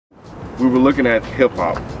we were looking at hip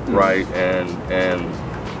hop, right, and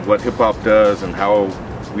what hip hop does and how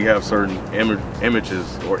we have certain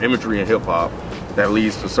images or imagery in hip hop that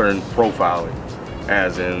leads to certain profiling,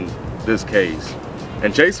 as in this case.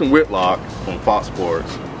 And Jason Whitlock from Fox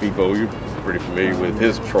Sports, people, you're pretty familiar with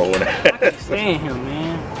his trolling ass. I can't stand him,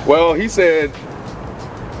 man. Well, he said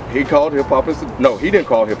he called hip hop as the, no, he didn't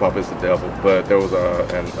call hip hop as the devil, but there was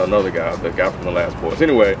another guy, the guy from The Last Boys.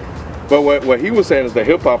 Anyway, but what he was saying is that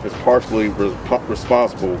hip hop is partially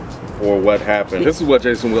responsible for what happened. This is what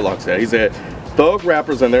Jason Whitlock said. He said, thug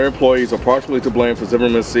rappers and their employees are partially to blame for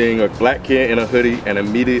Zimmerman seeing a black kid in a hoodie and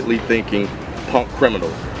immediately thinking punk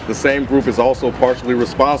criminal. The same group is also partially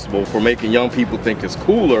responsible for making young people think it's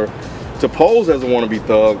cooler to pose as a wannabe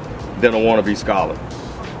thug than a wannabe scholar.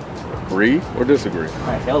 Agree or disagree?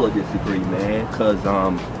 I hella disagree, man, because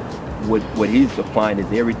what he's applying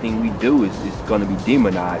is everything we do is going to be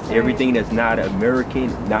demonized. Everything that's not American,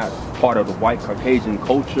 not part of the white Caucasian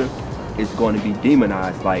culture, is going to be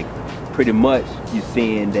demonized. Like, pretty much you're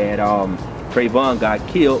saying that Trayvon got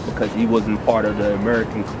killed because he wasn't part of the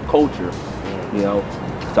American culture, you know.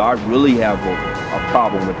 So I really have a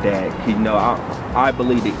problem with that. You know, I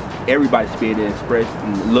believe that everybody should be able to express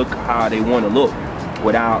and look how they want to look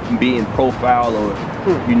without being profiled or,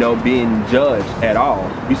 you know, being judged at all.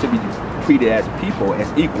 We should be treated as people, as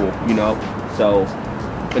equal, you know. So,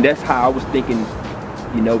 and that's how I was thinking,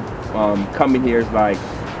 you know, coming here is like,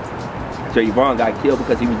 Trayvon got killed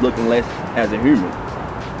because he was looking less as a human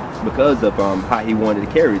because of how he wanted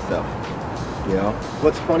to carry himself, you know.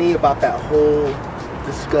 What's funny about that whole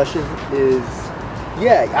discussion is,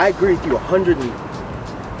 yeah, I agree with you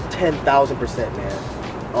 110,000%, man.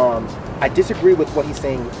 I disagree with what he's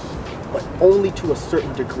saying, but only to a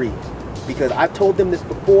certain degree, because I've told them this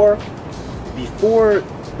before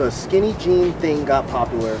the skinny jean thing got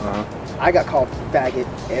popular. I got called faggot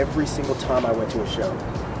every single time I went to a show.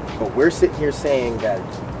 But we're sitting here saying that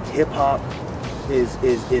hip-hop is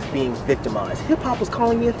being victimized. Hip-hop was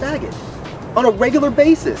calling me a faggot on a regular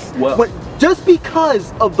basis. Well, but just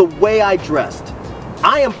because of the way I dressed,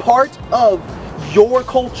 I am part of your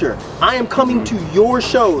culture. I am coming to your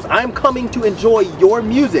shows. I am coming to enjoy your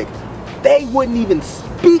music. They wouldn't even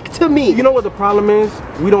speak to me. You know what the problem is?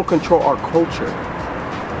 We don't control our culture.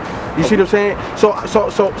 You see what I'm saying? So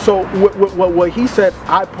what he said,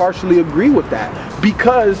 I partially agree with that,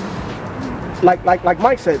 because like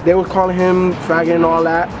Mike said, they were calling him faggot and all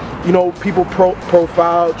that. You know, people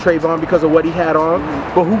profile Trayvon because of what he had on,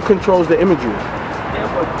 but who controls the imagery? Yeah,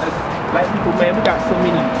 but black people, man, we got so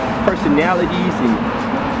many personalities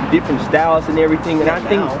and different styles and everything, and I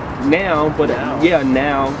think now, but not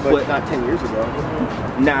 10 years ago.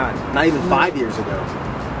 Not even 5 years ago.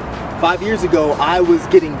 5 years ago, I was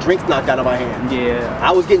getting drinks knocked out of my hand. Yeah.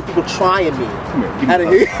 I was getting people trying me. Out of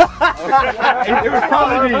here. It was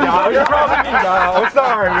probably me, dog. It was probably me, dog. I'm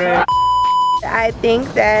sorry, man. I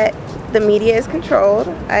think that the media is controlled.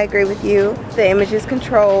 I agree with you. The image is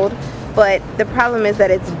controlled, but the problem is that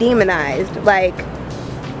it's demonized. Like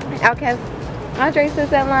Outkast, Andre says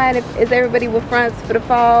that line, is everybody with fronts for the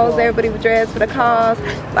falls, everybody with dreads for the calls.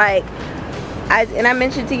 Like, I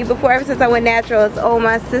mentioned to you before, ever since I went natural, it's, oh,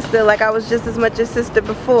 my sister, like I was just as much a sister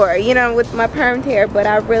before, you know, with my permed hair. But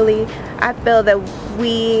I feel that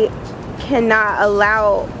we cannot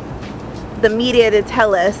allow the media to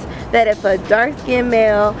tell us that if a dark-skinned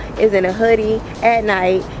male is in a hoodie at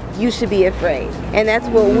night, you should be afraid. And that's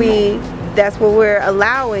what we're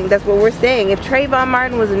allowing, that's what we're saying. If Trayvon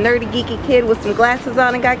Martin was a nerdy, geeky kid with some glasses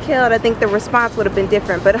on and got killed, I think the response would have been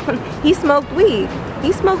different. But he smoked weed.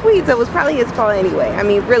 He smoked weed, so it was probably his fault anyway. I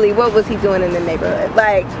mean, really, what was he doing in the neighborhood?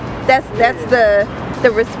 Like, that's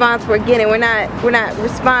the response we're getting. We're not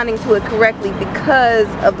responding to it correctly because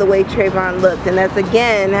of the way Trayvon looked, and that's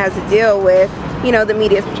again has to deal with, you know, the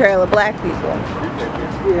media's portrayal of black people.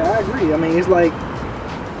 Yeah, I agree. I mean, it's like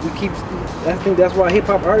I think that's why hip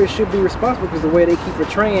hop artists should be responsible, because the way they keep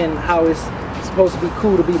portraying how it's supposed to be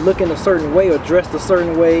cool to be looking a certain way or dressed a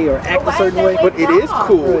certain way or act a certain way. But it is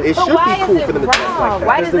cool. It should be cool for them to dress like that.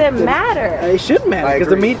 Why does it matter? It shouldn't matter, because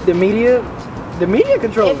the media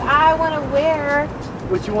controls. If I want to wear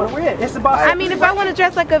what you want to wear, it's about. I mean, if I want to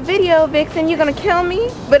dress like a video vixen, you're gonna kill me.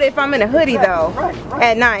 But if I'm in a hoodie though,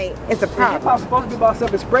 at night, it's a problem. Hip hop's supposed to be about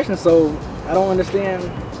self-expression, so I don't understand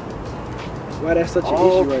why that's such an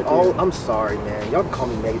issue right there. I'm sorry, man. Y'all can call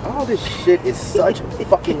me Nate. All this shit is such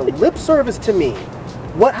fucking lip service to me.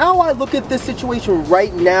 How I look at this situation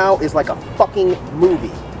right now is like a fucking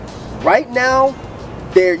movie. Right now,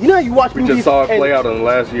 you know how you watch movies. We just saw it play out in the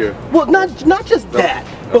last year. Well, not just that,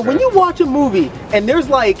 but when you watch a movie and there's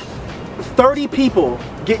like 30 people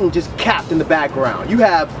getting just capped in the background. You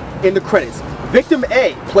have in the credits, victim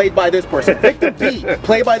A, played by this person, victim B,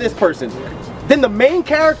 played by this person. Then the main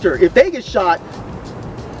character, if they get shot,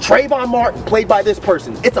 Trayvon Martin, played by this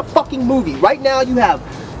person. It's a fucking movie. Right now you have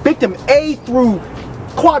victim A through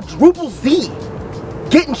quadruple Z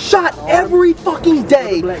getting shot every fucking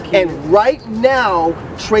day. And right now,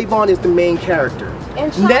 Trayvon is the main character.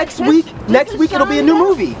 And Sean, next week it'll be a new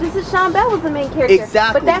movie. This is Sean Bell was the main character.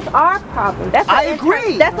 Exactly. But that's our problem. That's I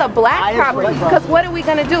agree. That's a black problem. agree. Because what are we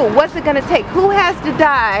gonna do? What's it gonna take? Who has to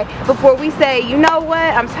die before we say, you know what?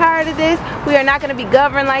 I'm tired of this. We are not gonna be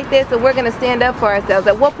governed like this, and we're gonna stand up for ourselves.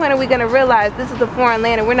 At what point are we gonna realize this is a foreign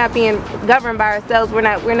land and we're not being governed by ourselves? We're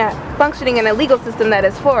not functioning in a legal system that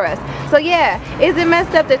is for us. So yeah, is it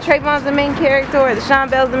messed up that Trayvon's the main character or that Sean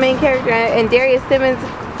Bell's the main character and Darius Simmons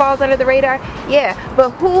falls under the radar? Yeah, but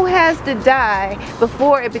who has to die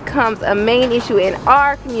before it becomes a main issue in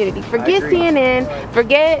our community? Forget CNN,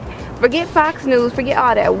 forget Fox News, forget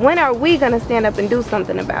all that. When are we gonna stand up and do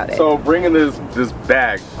something about it? So bringing this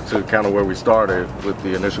back to kind of where we started with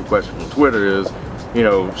the initial question from Twitter is, you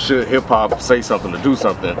know, should hip hop say something to do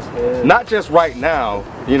something? Not just right now,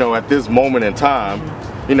 you know, at this moment in time.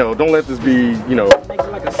 You know, don't let this be, you know,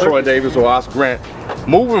 Troy Davis or Oscar Grant.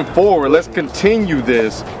 Moving forward, let's continue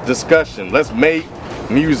this discussion. Let's make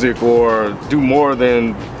music or do more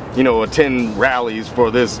than, you know, attend rallies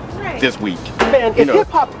for this week. Man, if hip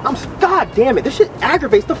hop, God damn it, this shit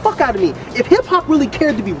aggravates the fuck out of me. If hip hop really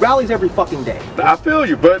cared to be rallies every fucking day, I feel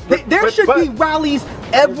you, but there should be rallies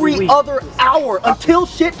every other hour until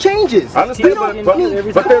shit changes. I understand, but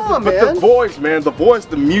the voice, man, the voice,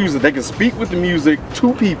 the music, they can speak with the music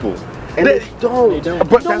to people. And they don't.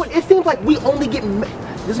 But you know what? It seems like we only get.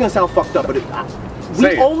 This is gonna sound fucked up, but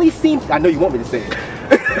we only seem. I know you want me to say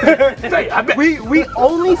it. We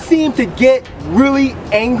only seem to get really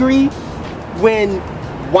angry when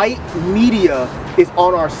white media is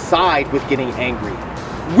on our side with getting angry.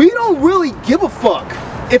 We don't really give a fuck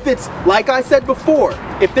if it's, like I said before,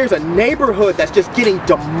 if there's a neighborhood that's just getting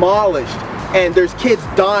demolished and there's kids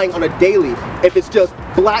dying on a daily, if it's just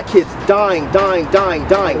black kids dying,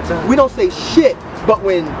 we don't say shit. But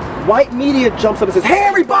when white media jumps up and says, hey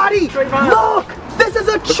everybody, look, this is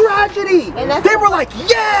a tragedy, they were like,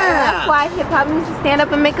 yeah. That's why hip hop needs to stand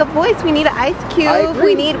up and make a voice. We need an Ice Cube.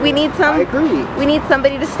 We need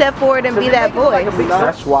somebody to step forward and be that voice.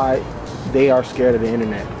 That's why they are scared of the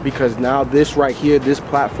internet, because now this right here, this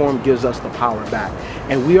platform gives us the power back,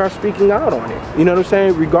 and we are speaking out on it. You know what I'm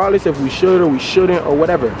saying? Regardless if we should or we shouldn't or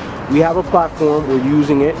whatever, we have a platform. We're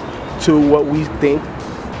using it to what we think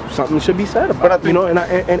something should be said about. But I think, you know,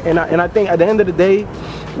 and I think at the end of the day,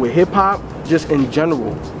 with hip hop, just in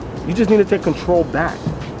general, you just need to take control back.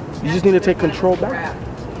 You just need to take control back.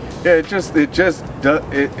 Yeah,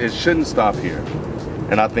 it shouldn't stop here.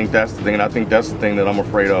 And I think that's the thing, and I think that's the thing that I'm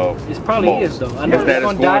afraid of. It probably is, though. I know that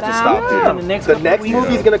it's going to stop here. The next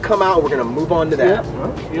movie is going to come out, we're going to move on to that.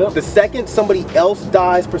 The second somebody else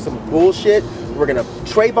dies for some bullshit,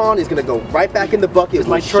 Trayvon is going to go right back in the bucket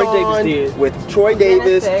with Troy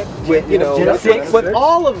Davis, with, you know, with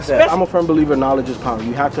all of that. I'm a firm believer knowledge is power.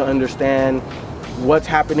 You have to understand what's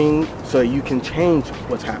happening so you can change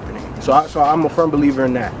what's happening. So I'm a firm believer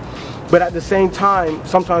in that. But at the same time,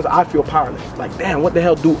 sometimes I feel powerless. Like, damn, what the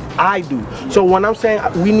hell do I do? So when I'm saying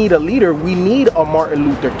we need a leader, we need a Martin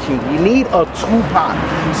Luther King. We need a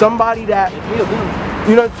Tupac. Somebody that,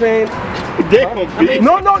 you know what I'm saying?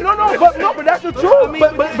 But that's the truth.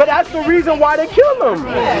 But that's the reason why they killed him.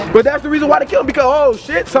 But that's the reason why they killed him, because, oh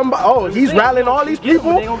shit, he's rallying all these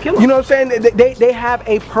people. You know what I'm saying? They have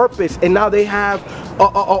a purpose, and now they have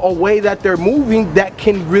a way that they're moving that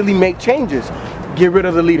can really make changes. Get rid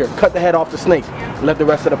of the leader, cut the head off the snake, let the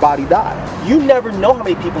rest of the body die. You never know how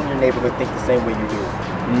many people in your neighborhood think the same way you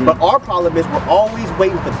do. But our problem is we're always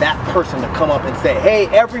waiting for that person to come up and say, hey,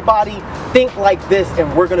 everybody think like this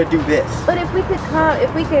and we're gonna do this. But if we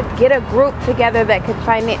could get a group together that could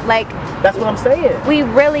finance, like, that's what I'm saying. We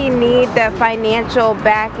really need the financial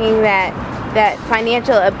backing, that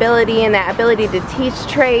financial ability and that ability to teach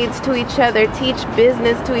trades to each other, teach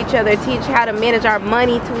business to each other, teach how to manage our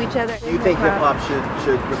money to each other. Do you think hip hop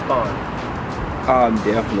should respond?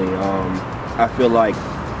 Definitely. I feel like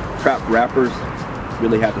trap rappers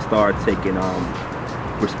really have to start taking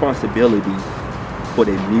responsibility for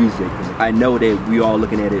their music. I know that we all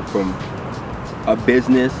looking at it from a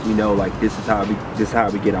business, you know, like this is how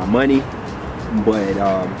we get our money, but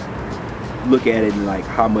look at it and like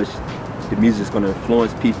how much the music is going to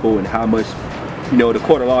influence people and how much, you know, the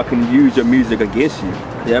court of law can use your music against you.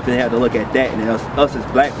 You definitely have to look at that, and us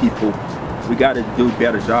as black people, We got to do a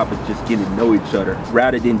better job of just getting to know each other,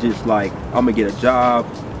 rather than just like, I'm gonna get a job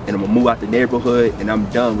and I'm gonna move out the neighborhood and I'm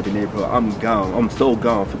done with the neighborhood. I'm gone. I'm so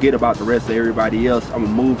gone. Forget about the rest of everybody else. I'm gonna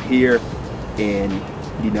move here, and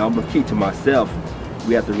I'm gonna keep to myself.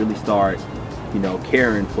 We have to really start,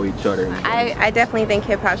 caring for each other. I definitely think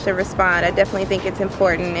hip hop should respond. I definitely think it's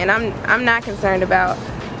important, and I'm not concerned about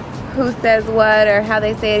who says what or how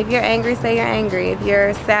they say it. If you're angry, say you're angry. If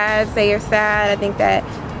you're sad, say you're sad. I think that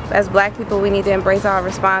as black people, we need to embrace our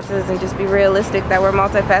responses and just be realistic that we're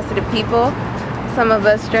multifaceted people. Some of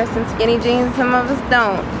us dress in skinny jeans, some of us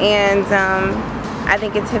don't. And I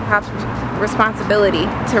think it's hip hop's responsibility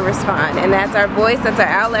to respond. And that's our voice, that's our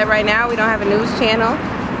outlet right now. We don't have a news channel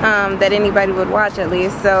that anybody would watch, at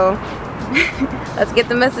least. So let's get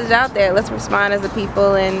the message out there. Let's respond as a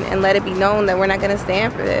people and let it be known that we're not going to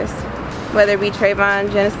stand for this. Whether it be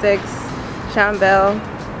Trayvon, Genesis, Sean Bell,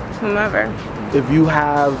 whomever. If you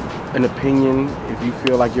have an opinion, if you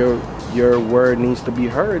feel like your word needs to be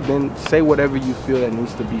heard, then say whatever you feel that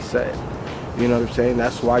needs to be said. You know what I'm saying?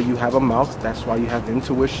 That's why you have a mouth. That's why you have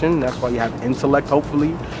intuition. That's why you have intellect,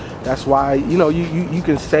 hopefully. That's why, you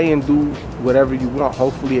can say and do whatever you want.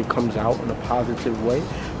 Hopefully it comes out in a positive way.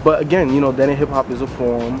 But again, then hip hop is a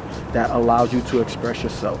form that allows you to express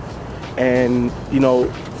yourself. And,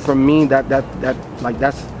 for me,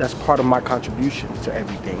 that's part of my contribution to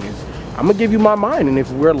everything. Is I'm gonna give you my mind, and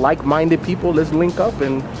if we're like-minded people, let's link up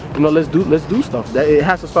and let's do stuff. It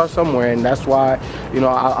has to start somewhere, and that's why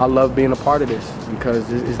I love being a part of this,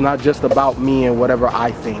 because it's not just about me and whatever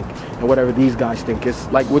I think and whatever these guys think.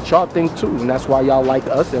 It's like what y'all think too, and that's why y'all like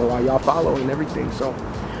us and why y'all follow and everything. So,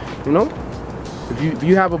 if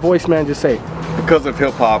you have a voice, man, just say it. Because of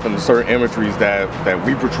hip hop and the certain imageries that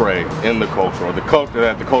we portray in the culture, or the culture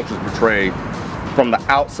that the cultures portray from the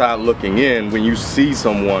outside looking in, when you see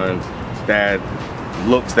someone that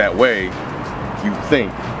looks that way, you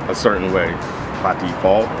think a certain way by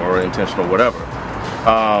default or intentional, whatever.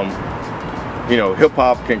 Hip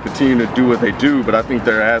hop can continue to do what they do, but I think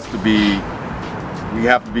we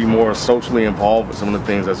have to be more socially involved with some of the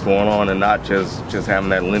things that's going on, and not just having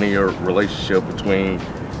that linear relationship between,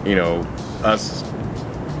 us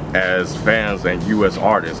as fans and you as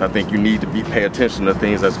artists. I think you need to pay attention to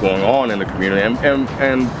things that's going on in the community,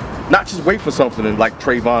 and not just wait for something like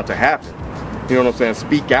Trayvon to happen. You know what I'm saying?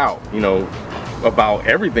 Speak out, about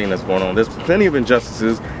everything that's going on. There's plenty of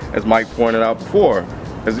injustices, as Mike pointed out before,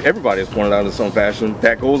 as everybody has pointed out in some fashion,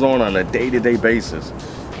 that goes on a day-to-day basis.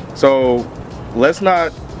 So let's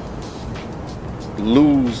not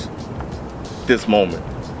lose this moment.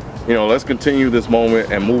 Let's continue this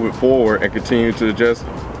moment and move it forward, and continue to just,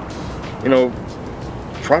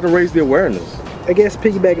 try to raise the awareness. I guess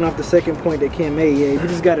piggybacking off the second point that Ken made, you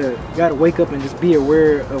just gotta wake up and just be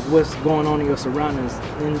aware of what's going on in your surroundings,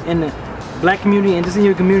 in the black community and just in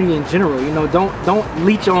your community in general. Don't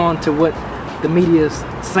leech on to what the media's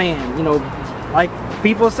saying. Like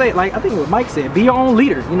people say, like I think what Mike said, be your own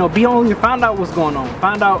leader. Be your own leader. Find out what's going on.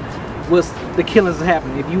 Find out what's the killings that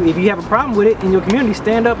happen. If you have a problem with it in your community,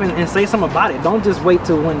 stand up and say something about it. Don't just wait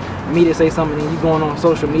till when the media say something and you going on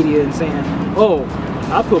social media and saying, oh,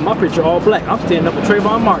 I put my picture all black. I'm standing up for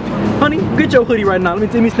Trayvon Martin. Honey, get your hoodie right now.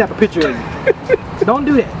 Let me snap a picture of you. Don't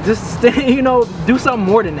do that. Just stay, do something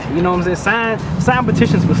more than that. You know what I'm saying? Sign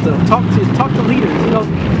petitions for stuff. Talk to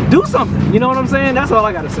leaders. Do something. You know what I'm saying? That's all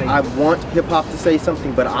I gotta say. I want hip hop to say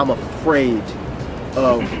something, but I'm afraid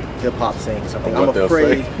of hip hop saying something. I'm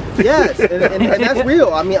afraid. Yes, and that's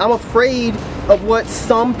real. I mean, I'm afraid of what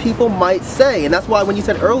some people might say, and that's why when you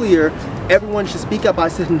said earlier, everyone should speak up, I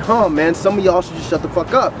said, no, man, some of y'all should just shut the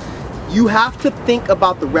fuck up. You have to think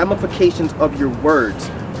about the ramifications of your words.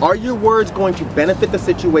 Are your words going to benefit the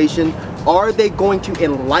situation? Are they going to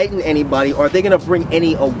enlighten anybody? Are they going to bring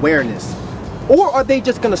any awareness? Or are they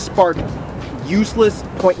just going to spark useless,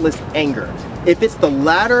 pointless anger? If it's the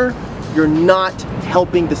latter, you're not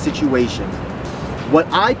helping the situation. What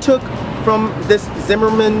I took from this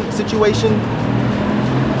Zimmerman situation,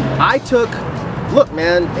 look,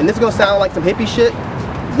 man, and this is gonna sound like some hippie shit,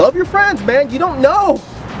 love your friends, man. You don't know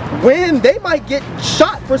when they might get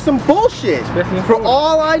shot for some bullshit. For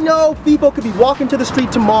all I know, Fibo could be walking to the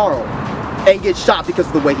street tomorrow and get shot because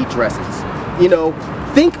of the way he dresses.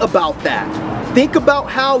 Think about that. Think about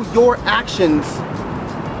how your actions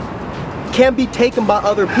can be taken by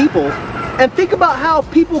other people, and think about how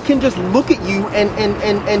people can just look at you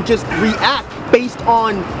and just react based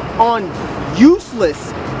on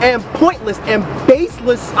useless and pointless and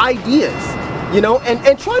baseless ideas,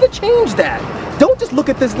 and try to change that. Don't just look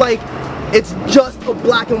at this like it's just a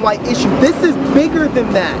black and white issue. This is bigger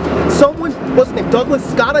than that. Someone, what's his name, Douglas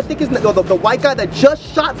Scott, I think is the white guy that just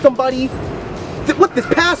shot somebody what, this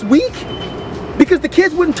past week? Because the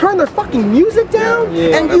kids wouldn't turn their fucking music down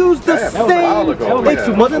and use the same. Or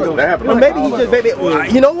maybe he just, maybe,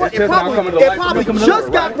 you know what? It probably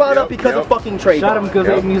just got brought up because of fucking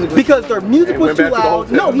Trayvon. Because their music was too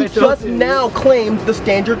loud. No, he just now claimed the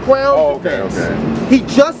stand your ground defense. He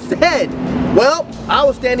just said, well, I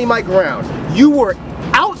was standing my ground. You were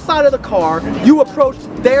outside of the car, you approached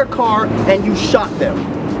their car, and you shot them.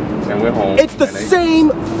 And went home. It's the same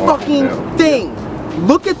fucking thing.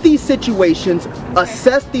 Look at these situations,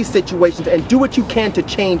 assess these situations, and do what you can to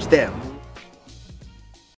change them.